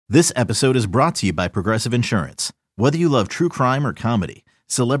This episode is brought to you by Progressive Insurance. Whether you love true crime or comedy,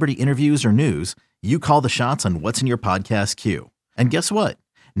 celebrity interviews or news, you call the shots on what's in your podcast queue. And guess what?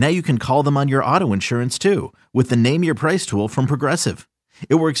 Now you can call them on your auto insurance too with the Name Your Price tool from Progressive.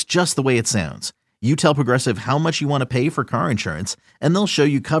 It works just the way it sounds. You tell Progressive how much you want to pay for car insurance, and they'll show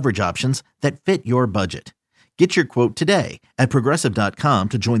you coverage options that fit your budget. Get your quote today at Progressive.com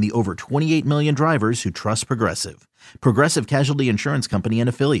to join the over 28 million drivers who trust Progressive. Progressive Casualty Insurance Company and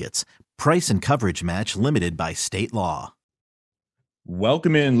Affiliates. Price and coverage match limited by state law.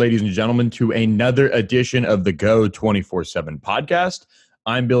 Welcome in, ladies and gentlemen, to another edition of the Go 24/7 podcast.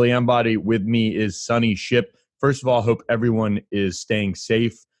 I'm Billy Embody. With me is Sonny Ship. First of all, hope everyone is staying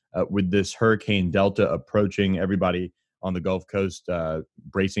safe with this Hurricane Delta approaching. Everybody on the Gulf Coast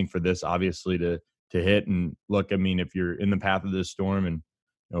bracing for this, obviously, to hit. And look, I mean, if you're in the path of this storm, and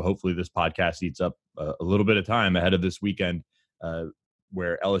hopefully this podcast eats up a little bit of time ahead of this weekend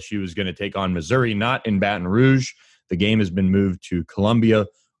where LSU is going to take on Missouri, not in Baton Rouge. The game has been moved to Columbia.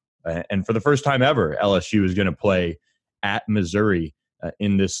 And for the first time ever, LSU is going to play at Missouri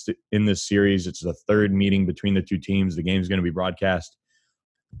in this series. It's the third meeting between the two teams. The game is going to be broadcast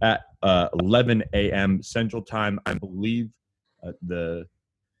at 11 a.m. Central Time. I believe the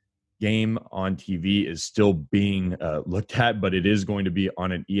game on TV is still being looked at, but it is going to be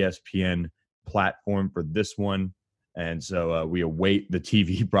on an ESPN platform for this one. And so we await the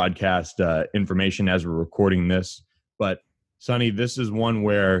TV broadcast information as we're recording this. But, Sonny, this is one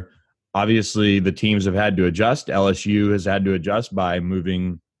where obviously the teams have had to adjust. LSU has had to adjust by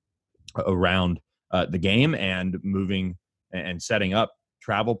moving around the game and moving and setting up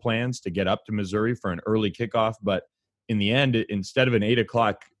travel plans to get up to Missouri for an early kickoff. But in the end, instead of an 8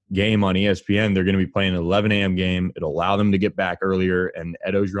 o'clock game on ESPN, they're going to be playing an 11 a.m. game. It'll allow them to get back earlier. And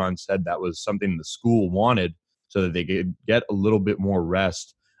Ed Orgeron said that was something the school wanted so that they could get a little bit more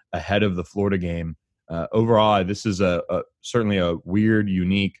rest ahead of the Florida game. Overall, this is certainly a weird,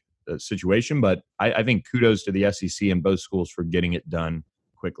 unique situation, but I think kudos to the SEC and both schools for getting it done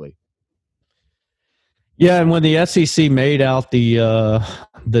quickly. Yeah, and when the SEC made out the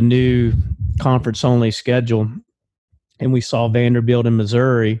new conference-only schedule, and we saw Vanderbilt and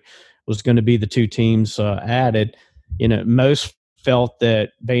Missouri was going to be the two teams added, most felt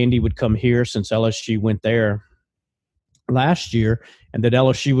that Vandy would come here since LSU went there last year, and that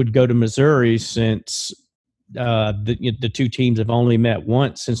LSU would go to Missouri since the two teams have only met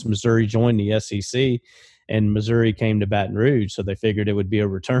once since Missouri joined the SEC, and Missouri came to Baton Rouge, so they figured it would be a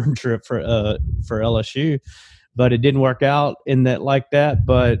return trip for LSU. But it didn't work out like that.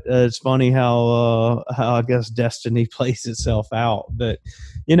 But it's funny how I guess destiny plays itself out. But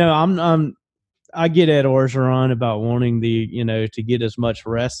I get Ed Orgeron about wanting to get as much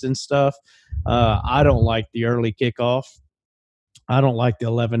rest and stuff. I don't like the early kickoff. I don't like the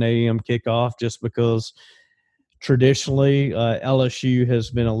 11 a.m. kickoff just because traditionally LSU has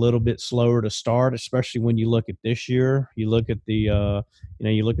been a little bit slower to start, especially when you look at this year. You look at the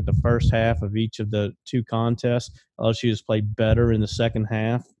first half of each of the two contests. LSU has played better in the second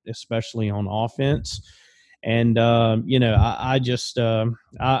half, especially on offense. And I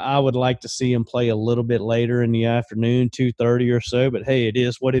would like to see him play a little bit later in the afternoon, 2:30 or so. But hey, it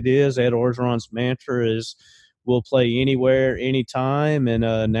is what it is. Ed Orgeron's mantra is, "We'll play anywhere, anytime." And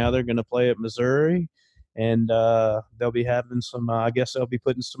now they're going to play at Missouri. And they'll be having some, I guess they'll be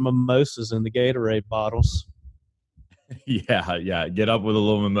putting some mimosas in the Gatorade bottles. Yeah. Get up with a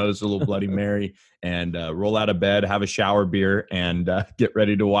little mimosa, a little Bloody Mary, and roll out of bed, have a shower beer, and get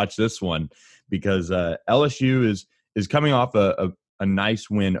ready to watch this one. Because LSU is coming off a nice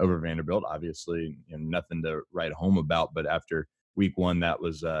win over Vanderbilt. Obviously, nothing to write home about. But after week one, that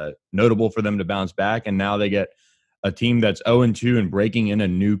was notable for them to bounce back. And now they get a team that's 0-2 and breaking in a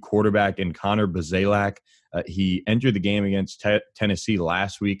new quarterback in Connor Bazelak. He entered the game against Tennessee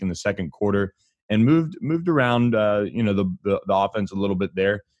last week in the second quarter and moved around, the offense a little bit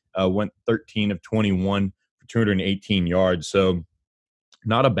there. Went 13 of 21 for 218 yards. So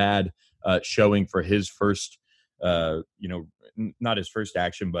not a bad showing for his first, not his first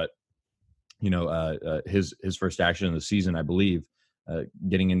action, but his first action of the season, I believe,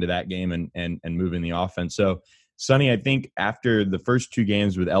 getting into that game and moving the offense. So, Sonny, I think after the first two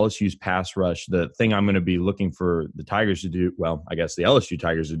games with LSU's pass rush, the thing I'm going to be looking for the Tigers to do, well, I guess the LSU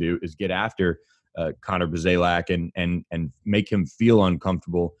Tigers to do, is get after Connor Bazelak and make him feel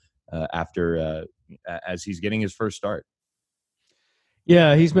uncomfortable as he's getting his first start.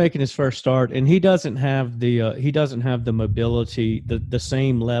 Yeah, he's making his first start, and he doesn't have the mobility, the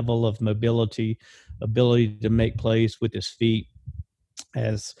same level of mobility, ability to make plays with his feet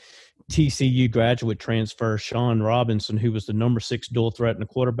as TCU graduate transfer Sean Robinson, who was the number 6 dual threat and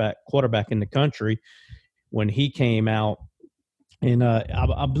quarterback in the country when he came out. And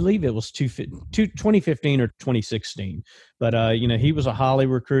I believe it was 2015 or 2016. But, he was a highly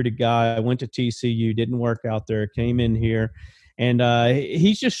recruited guy. Went to TCU, didn't work out there, came in here. And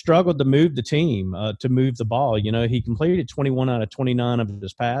he's just struggled to move the team, to move the ball. He completed 21 out of 29 of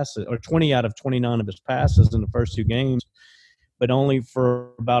his passes, or 20 out of 29 of his passes in the first 2 games, but only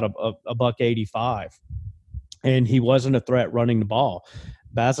for about a $185. And he wasn't a threat running the ball.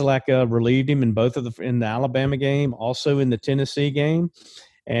 Bazelak relieved him in in the Alabama game, also in the Tennessee game.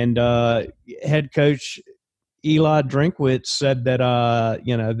 And head coach Eli Drinkwitz said that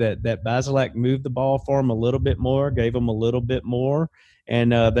that Bazelak moved the ball for him a little bit more, gave him a little bit more,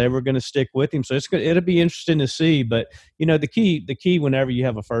 and they were going to stick with him. So it'll be interesting to see. But the key whenever you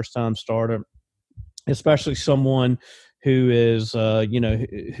have a first time starter, especially someone who is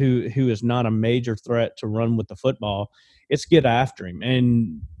who is not a major threat to run with the football, it's get after him.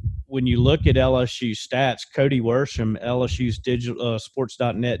 And when you look at LSU stats, Cody Worsham, LSU's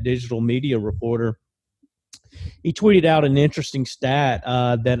sports.net digital media reporter, he tweeted out an interesting stat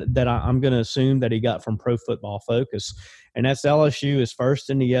that I'm going to assume that he got from Pro Football Focus, and that's LSU is first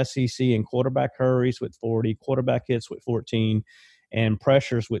in the SEC in quarterback hurries with 40, quarterback hits with 14, and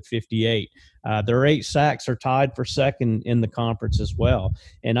pressures with 58. Their 8 sacks are tied for second in the conference as well.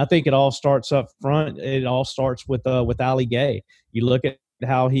 And I think it all starts up front. It all starts with Ali Gay. You look at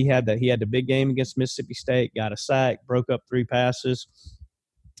how he had the big game against Mississippi State, got a sack, broke up 3 passes.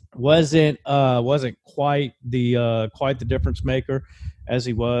 Wasn't quite the difference maker as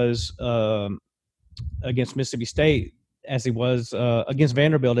he was against Mississippi State, as he was against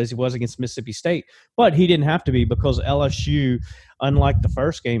Vanderbilt, as he was against Mississippi State. But he didn't have to be, because LSU, unlike the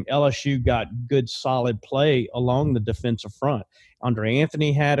first game, LSU got good solid play along the defensive front. Andre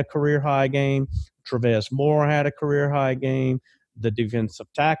Anthony had a career-high game. Travez Moore had a career-high game. The defensive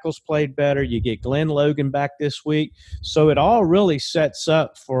tackles played better. You get Glenn Logan back this week. So it all really sets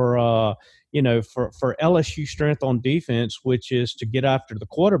up for LSU strength on defense, which is to get after the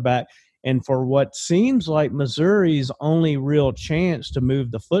quarterback. And for what seems like Missouri's only real chance to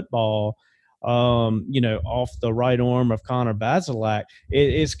move the football, off the right arm of Connor Bazelak,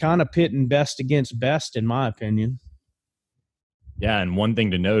 it's kind of pitting best against best, in my opinion. Yeah, and one thing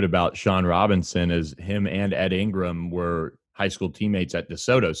to note about Sean Robinson is him and Ed Ingram were high school teammates at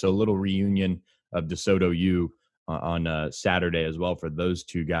DeSoto. So a little reunion of DeSoto U on Saturday as well for those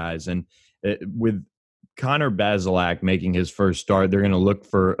 2 guys. And with Connor Bazelak making his first start, they're going to look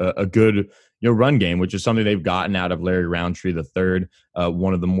for a good run game, which is something they've gotten out of Larry Roundtree III,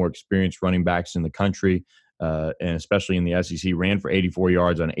 one of the more experienced running backs in the country, and especially in the SEC. Ran for 84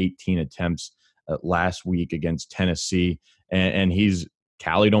 yards on 18 attempts last week against Tennessee, and he's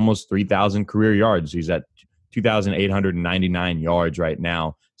tallied almost 3,000 career yards. He's at 2,899 yards right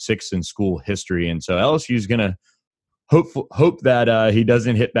now, 6th in school history. And so LSU is going to hope that he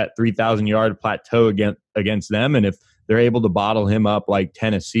doesn't hit that 3,000-yard plateau against them. And if they're able to bottle him up like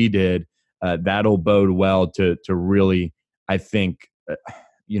Tennessee did, that'll bode well to really, I think,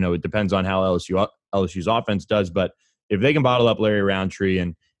 it depends on how LSU's offense does. But if they can bottle up Larry Roundtree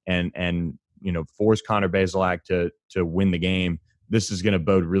and force Connor Bazelak to win the game, this is going to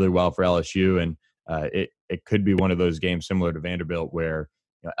bode really well for LSU. And it could be one of those games similar to Vanderbilt where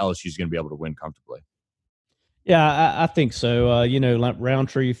LSU is going to be able to win comfortably. Yeah, I think so. Like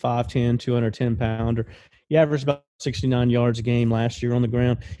Roundtree, 5'10", 210-pounder. He averaged about 69 yards a game last year on the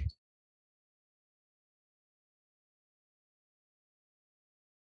ground.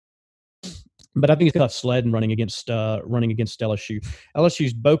 But I think it's tough sledding running against LSU.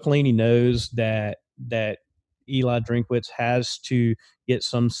 LSU's Bo Pelini knows that Eli Drinkwitz has to get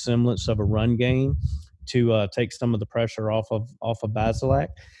some semblance of a run game to take some of the pressure off of Bazelak.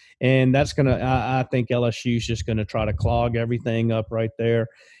 And that's I think LSU is just gonna try to clog everything up right there,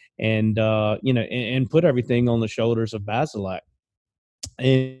 and and put everything on the shoulders of Bazelak.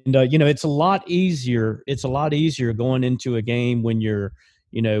 And it's a lot easier. It's a lot easier going into a game when you're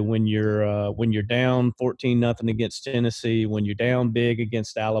down 14-0 against Tennessee, when you're down big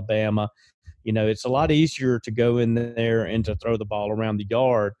against Alabama. It's a lot easier to go in there and to throw the ball around the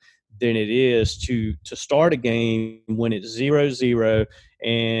yard than it is to start a game when it's 0-0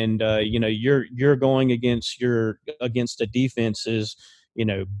 and you're going against the defense's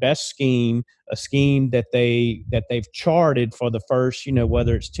best scheme, a scheme that they've charted for the first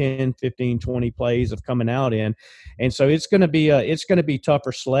whether it's 10, 15, 20 plays of coming out in. And so it's going to be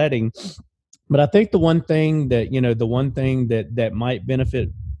tougher sledding. But I think the one thing that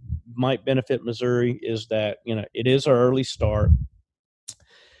might benefit Missouri is that it is an early start.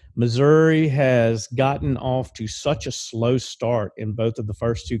 Missouri has gotten off to such a slow start in both of the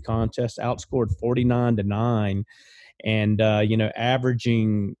first two contests, outscored 49-9, and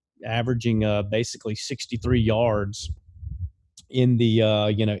averaging basically 63 yards in the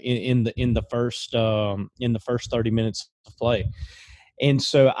in the first 30 minutes of play. And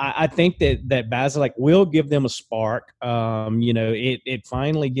so I think that Basilek will give them a spark. It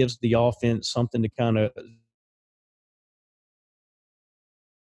finally gives the offense something to kind of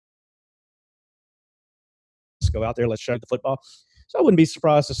go out there. Let's show the football. So I wouldn't be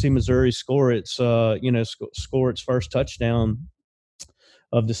surprised to see Missouri score score its first touchdown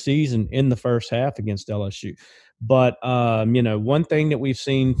of the season in the first half against LSU. But one thing that we've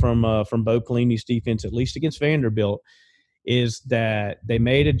seen from Bo Pelini's defense, at least against Vanderbilt, is that they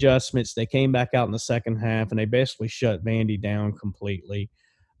made adjustments. They came back out in the second half and they basically shut Vandy down completely.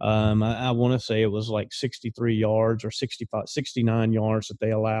 I want to say it was like 63 yards or 69 yards that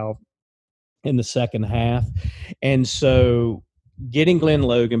they allowed in the second half. And so getting Glenn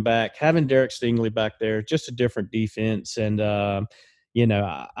Logan back, having Derek Stingley back there, just a different defense. And,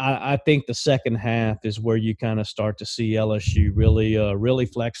 I think the second half is where you kind of start to see LSU really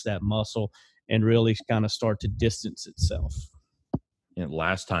flex that muscle and really kind of start to distance itself.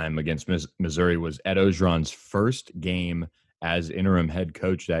 Last time against Missouri was Ed Orgeron's first game as interim head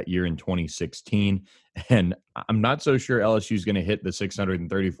coach that year in 2016. And I'm not so sure LSU is going to hit the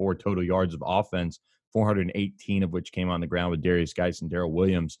 634 total yards of offense, 418 of which came on the ground with Darius Geis and Darrell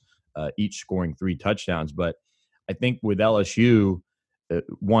Williams, each scoring 3 touchdowns. But I think with LSU,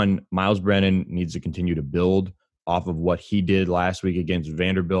 one, Miles Brennan needs to continue to build off of what he did last week against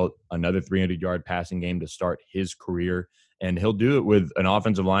Vanderbilt, another 300-yard passing game to start his career. And he'll do it with an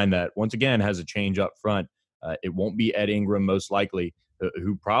offensive line that, once again, has a change up front. It won't be Ed Ingram, most likely,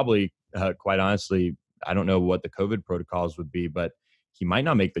 who probably, quite honestly, I don't know what the COVID protocols would be, but he might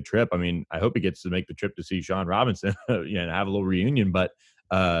not make the trip. I mean, I hope he gets to make the trip to see Sean Robinson and have a little reunion, but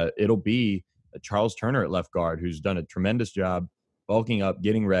it'll be Charles Turner at left guard, who's done a tremendous job bulking up,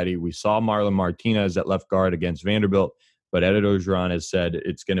 getting ready. We saw Marlon Martinez at left guard against Vanderbilt, but Ed Orgeron has said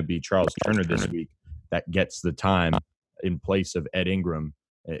it's going to be Charles Turner this week that gets the time in place of Ed Ingram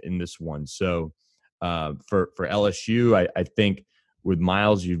in this one. So for LSU, I think with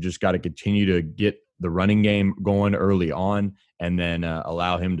Miles, you've just got to continue to get the running game going early on and then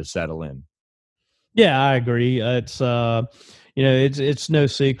allow him to settle in. Yeah, I agree. It's no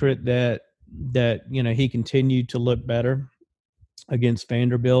secret that he continued to look better against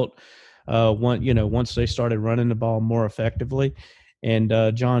Vanderbilt once they started running the ball more effectively, and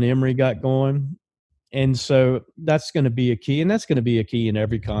John Emery got going. And so that's going to be a key, and that's going to be a key in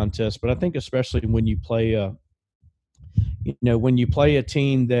every contest. But I think especially when you play a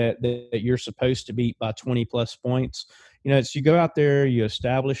team that you're supposed to beat by 20 plus points, it's you go out there, you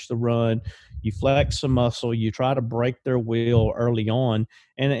establish the run, you flex some muscle, you try to break their will early on,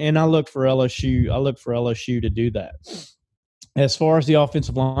 and I look for LSU to do that. As far as the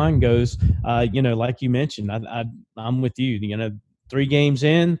offensive line goes, like you mentioned, I'm with you. 3 games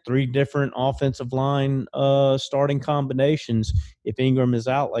in, 3 different offensive line starting combinations if Ingram is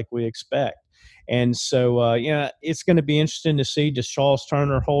out like we expect. And so, it's going to be interesting to see, does Charles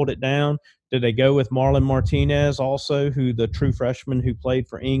Turner hold it down? Do they go with Marlon Martinez also, who the true freshman who played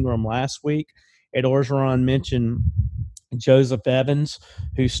for Ingram last week? Ed Orgeron mentioned Joseph Evans,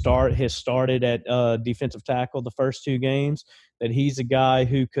 who has started at defensive tackle the first 2 games, that he's a guy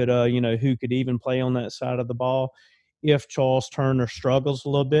who could even play on that side of the ball if Charles Turner struggles a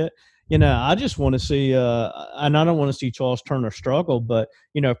little bit. I just want to see, and I don't want to see Charles Turner struggle, but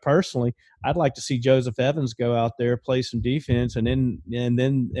personally, I'd like to see Joseph Evans go out there, play some defense, and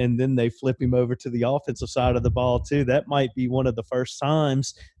then they flip him over to the offensive side of the ball too. That might be one of the first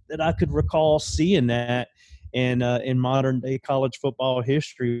times that I could recall seeing that in modern day college football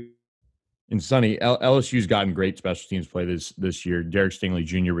history. And Sonny, LSU's gotten great special teams play this year. Derek Stingley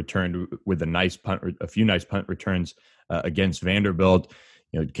Jr. returned with a few nice punt returns against Vanderbilt.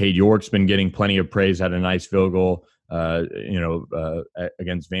 Cade York's been getting plenty of praise, had a nice field goal,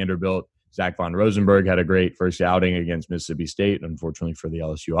 against Vanderbilt. Zach Von Rosenberg had a great first outing against Mississippi State, unfortunately for the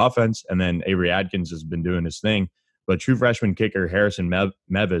LSU offense. And then Avery Adkins has been doing his thing. But true freshman kicker Harrison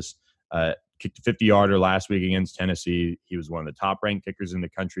Mevis kicked a 50-yarder last week against Tennessee. He was one of the top-ranked kickers in the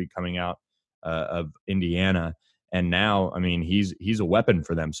country coming out of Indiana. And now, I mean, he's a weapon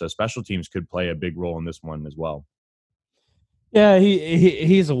for them. So special teams could play a big role in this one as well. Yeah,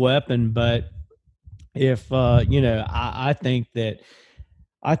 he's a weapon, but if I think that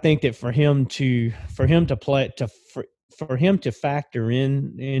for him to factor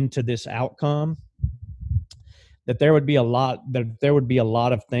into this outcome, that there would be a lot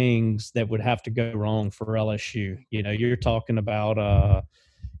of things that would have to go wrong for LSU. You're talking about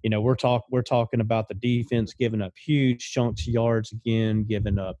we're talking about the defense giving up huge chunks of yards again,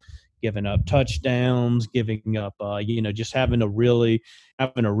 giving up touchdowns, giving up just having a really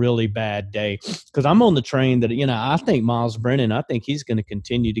bad day. Because I'm on the train that I think Miles Brennan, I think he's going to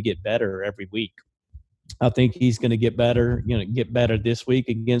continue to get better every week. I think he's going to get better this week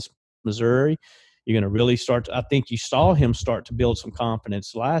against Missouri. You're going to really I think you saw him start to build some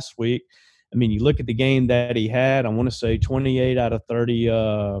confidence last week. I mean, you look at the game that he had, I want to say 28 out of 30.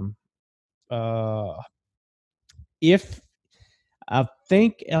 If I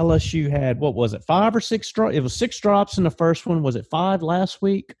think LSU had, what was it, 5 or 6 drops? It was 6 drops in the first one. Was it 5 last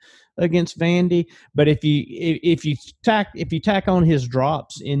week against Vandy? But if you tack on his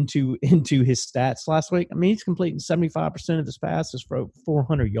drops into his stats last week, I mean, he's completing 75% of his passes for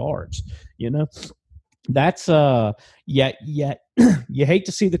 400 yards. That's yet you hate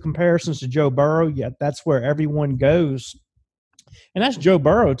to see the comparisons to Joe Burrow. Yet that's where everyone goes, and that's Joe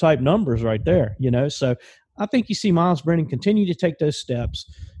Burrow type numbers right there. So I think you see Miles Brennan continue to take those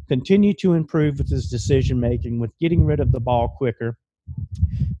steps, continue to improve with his decision making, with getting rid of the ball quicker,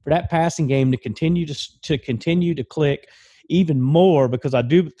 for that passing game to continue to click even more, because I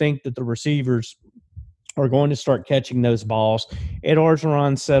do think that the receivers are going to start catching those balls. Ed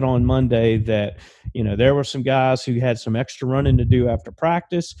Orgeron said on Monday that, there were some guys who had some extra running to do after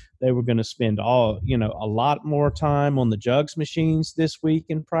practice. They were going to spend a lot more time on the jugs machines this week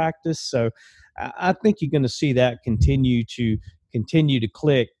in practice. So I think you're going to see that continue to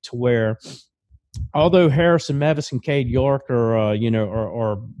click, to where, although Harrison Mevis and Cade York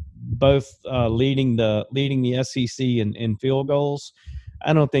are both leading the SEC in field goals,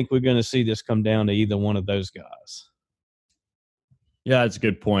 I don't think we're going to see this come down to either one of those guys. Yeah, that's a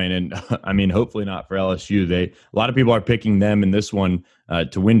good point. And I mean, hopefully not for LSU. A lot of people are picking them in this one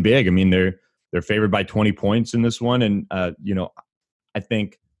to win big. I mean, they're favored by 20 points in this one. And, I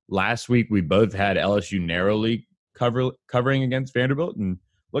think last week we both had LSU narrowly covering against Vanderbilt. And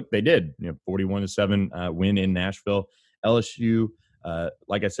look, they did, 41-7 win in Nashville. LSU,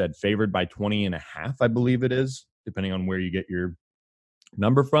 like I said, favored by 20.5, I believe it is, depending on where you get your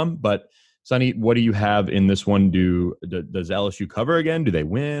number from. But Sonny, what do you have in this one? Does LSU cover again? Do they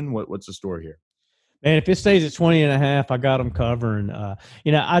win? What's the story here? And if it stays at 20.5, I got them covering.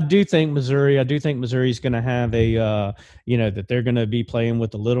 I do think Missouri's going to have that they're going to be playing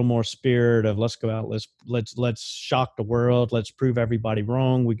with a little more spirit of, let's go out, let's shock the world, let's prove everybody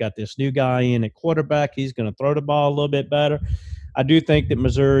wrong. We got this new guy in at quarterback. He's going to throw the ball a little bit better. I do think that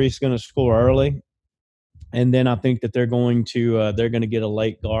Missouri's going to score early, and then I think that they're going to get a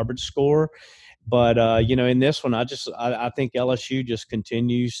late garbage score. But in this one, I think LSU just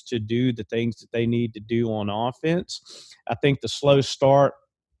continues to do the things that they need to do on offense. I think the slow start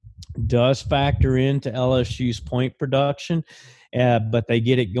does factor into LSU's point production, but they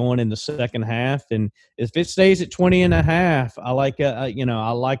get it going in the second half. And if it stays at 20.5, I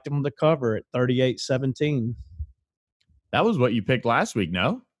like them to cover at 38-17. That was what you picked last week,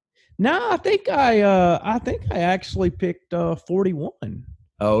 no? No, I think I actually picked 41.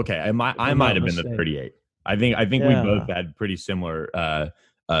 Oh, okay. I might have been the 38. I think we both had pretty similar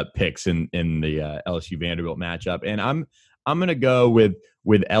picks in the LSU Vanderbilt matchup, and I'm going to go with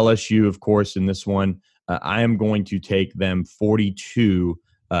LSU, of course, in this one. I am going to take them 42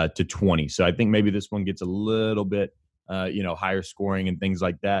 to 20. So I think maybe this one gets a little bit higher scoring and things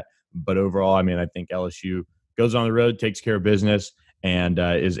like that. But overall, I mean, I think LSU goes on the road, takes care of business, and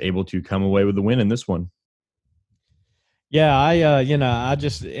is able to come away with the win in this one. Yeah, I think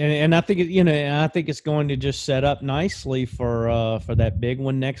I think it's going to just set up nicely for that big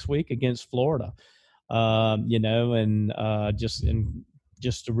one next week against Florida,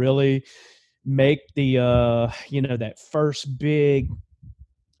 just to really make the that first big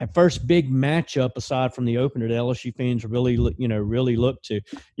matchup aside from the opener that LSU fans really look to.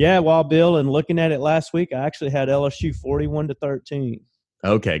 Yeah, well, Bill, and looking at it last week, I actually had LSU 41-13.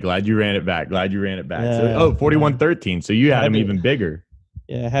 Okay, glad you ran it back. Yeah, So, 41-13. So you had them even bigger.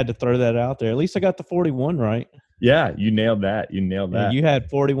 Yeah, I had to throw that out there. At least I got the 41 right. Yeah, you nailed that. You had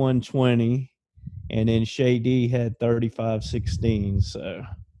 41-20, and then Shay D had 35-16. So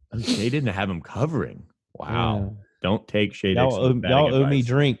Shay didn't have them covering. Wow. Yeah. Don't take Shay Dixon. Y'all owe me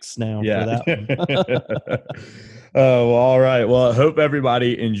drinks now for that one. Oh, well, all right. Well, I hope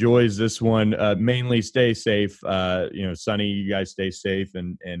everybody enjoys this one. Mainly stay safe. Sonny, you guys stay safe.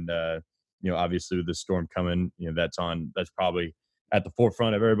 And obviously with the storm coming, that's probably at the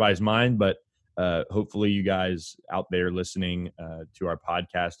forefront of everybody's mind. But hopefully you guys out there listening to our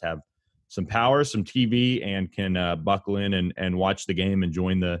podcast have some power, some TV, and can buckle in and watch the game and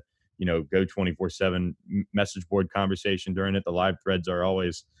join the Go 24/7 message board conversation during it. The live threads are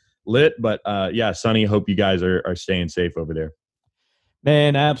always lit, but yeah, Sonny, hope you guys are staying safe over there.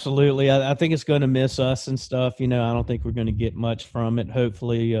 Man, absolutely. I think it's going to miss us and stuff. I don't think we're going to get much from it.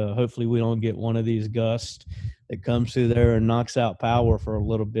 Hopefully we don't get one of these gusts that comes through there and knocks out power for a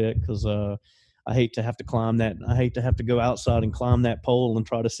little bit, because I hate to have to climb that. I hate to have to go outside and climb that pole and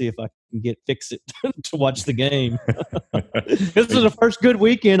try to see if I can fix it to watch the game. This is the first good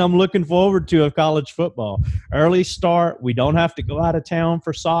weekend I'm looking forward to of college football. Early start. We don't have to go out of town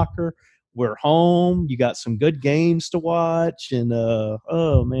for soccer. We're home. You got some good games to watch. And,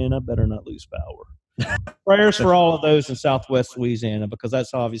 oh, man, I better not lose power. Prayers for all of those in Southwest Louisiana, because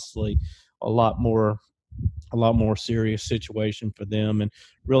that's obviously a lot more serious situation for them, and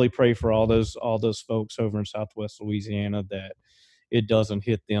really pray for all those folks over in Southwest Louisiana that it doesn't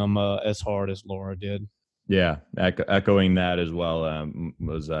hit them as hard as Laura did. Yeah, echoing that as well.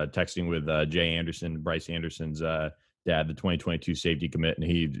 Was texting with Jay Anderson, Bryce Anderson's dad, the 2022 safety commit, and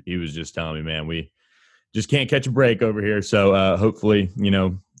he was just telling me, man, we just can't catch a break over here. So hopefully,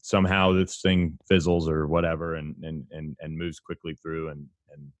 somehow this thing fizzles or whatever, and moves quickly through, and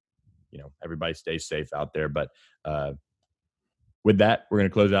everybody stays safe out there. But with that, we're going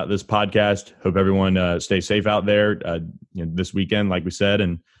to close out this podcast. Hope everyone stays safe out there this weekend, like we said,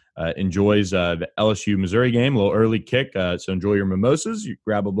 and enjoys the LSU Missouri game. A little early kick, so enjoy your mimosas. You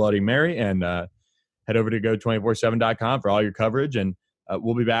grab a Bloody Mary and head over to go247.com for all your coverage. And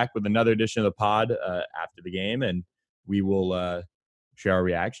we'll be back with another edition of the pod after the game, and we will share our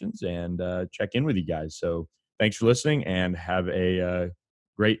reactions and check in with you guys. So thanks for listening, and have a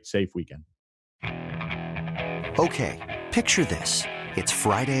great, safe weekend. Okay, picture this. It's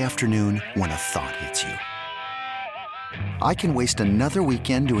Friday afternoon when a thought hits you. I can waste another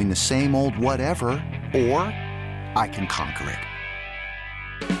weekend doing the same old whatever, or I can conquer it.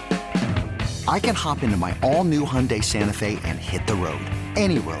 I can hop into my all-new Hyundai Santa Fe and hit the road.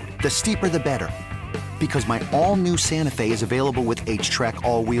 Any road. The steeper, the better. Because my all-new Santa Fe is available with H-Track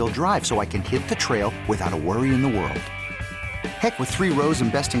all-wheel drive, so I can hit the trail without a worry in the world. Heck, with 3 rows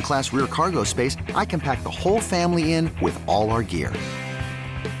and best-in-class rear cargo space, I can pack the whole family in with all our gear.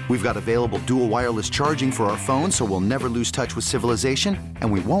 We've got available dual wireless charging for our phones, so we'll never lose touch with civilization,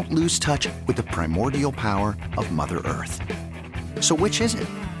 and we won't lose touch with the primordial power of Mother Earth. So which is it?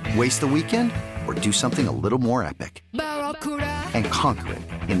 Waste the weekend or do something a little more epic? And conquer it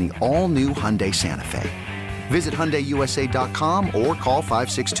in the all-new Hyundai Santa Fe. Visit HyundaiUSA.com or call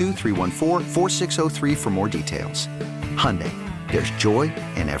 562-314-4603 for more details. Hyundai, there's joy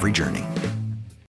in every journey.